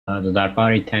The dark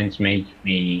party tends make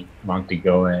me want to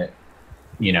go at,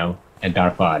 a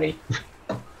dark party.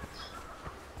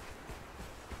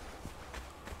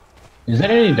 Is there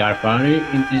any dark party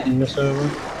in the server?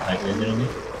 Like literally?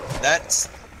 That's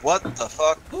what the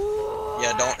fuck?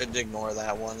 Yeah, don't ignore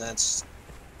that one. That's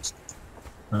this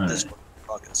Alright.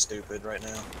 fucking stupid right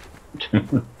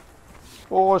now.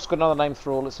 Oh, it's got another name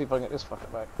through. Let's see if I can get this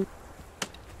fucker back.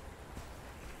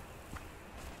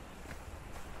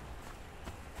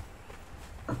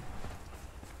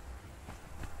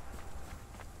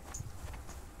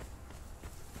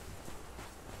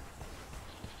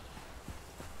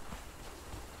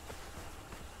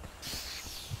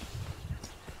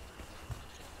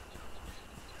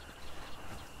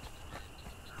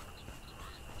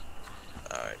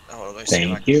 Alright, let me see if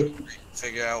I Thank can you.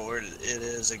 figure out where it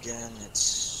is again.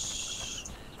 It's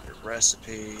your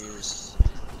recipes.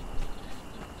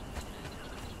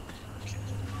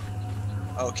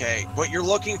 Okay, what you're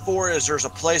looking for is there's a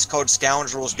place called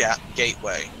Scoundrel's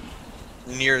Gateway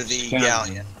near the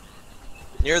galleon.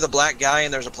 Near the Black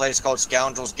Galleon, there's a place called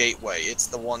Scoundrel's Gateway. It's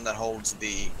the one that holds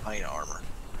the hyena armor.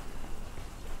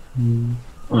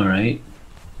 Alright.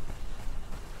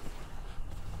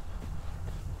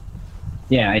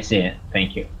 Yeah, I see it.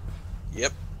 Thank you.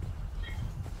 Yep.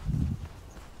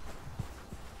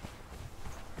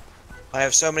 I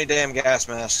have so many damn gas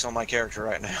masks on my character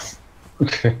right now.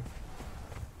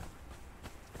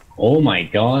 Oh my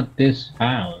god, this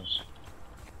house.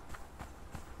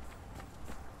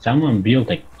 Someone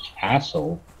built a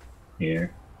castle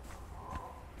here.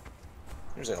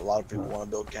 There's like a lot of people want to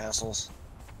build castles.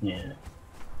 Yeah.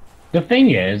 The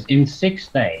thing is, in 6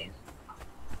 days,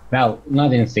 well,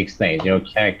 not in 6 days, your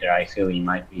character actually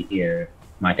might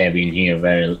have been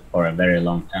here for a very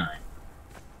long time.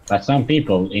 But some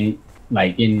people in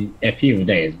a few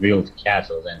days build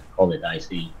castles and call it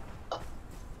IC.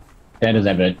 That is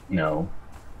a bit, no.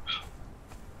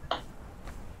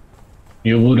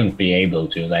 You wouldn't be able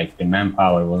to, the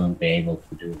manpower wouldn't be able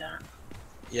to do that.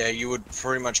 Yeah, you would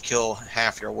pretty much kill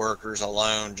half your workers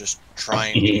alone just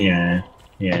trying to Yeah,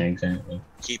 exactly.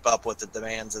 keep up with the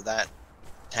demands of that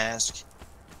task.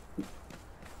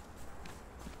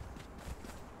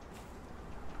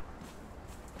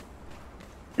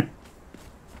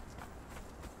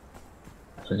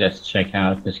 So just check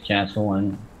out this castle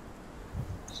and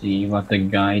see what the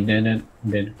guy did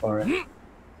for it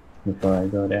before I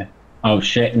go there. Oh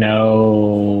shit,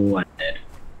 no, I'm dead.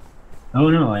 Oh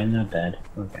no, I'm not dead.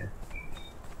 Okay.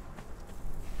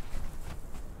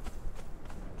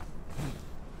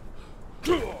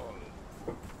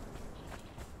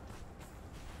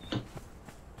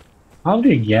 How do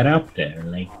you get up there?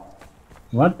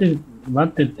 What did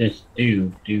this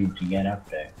do to get up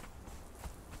there?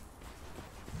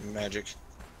 Magic.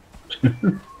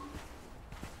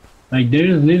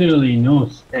 There's literally no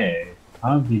stairs.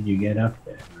 How did you get up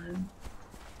there, man?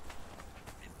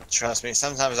 Trust me,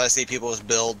 sometimes I see people's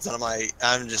builds and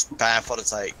I'm just baffled.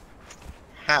 It's like,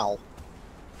 how?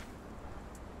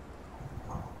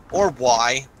 Or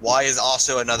why? Why is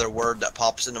also another word that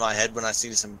pops into my head when I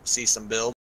see some builds.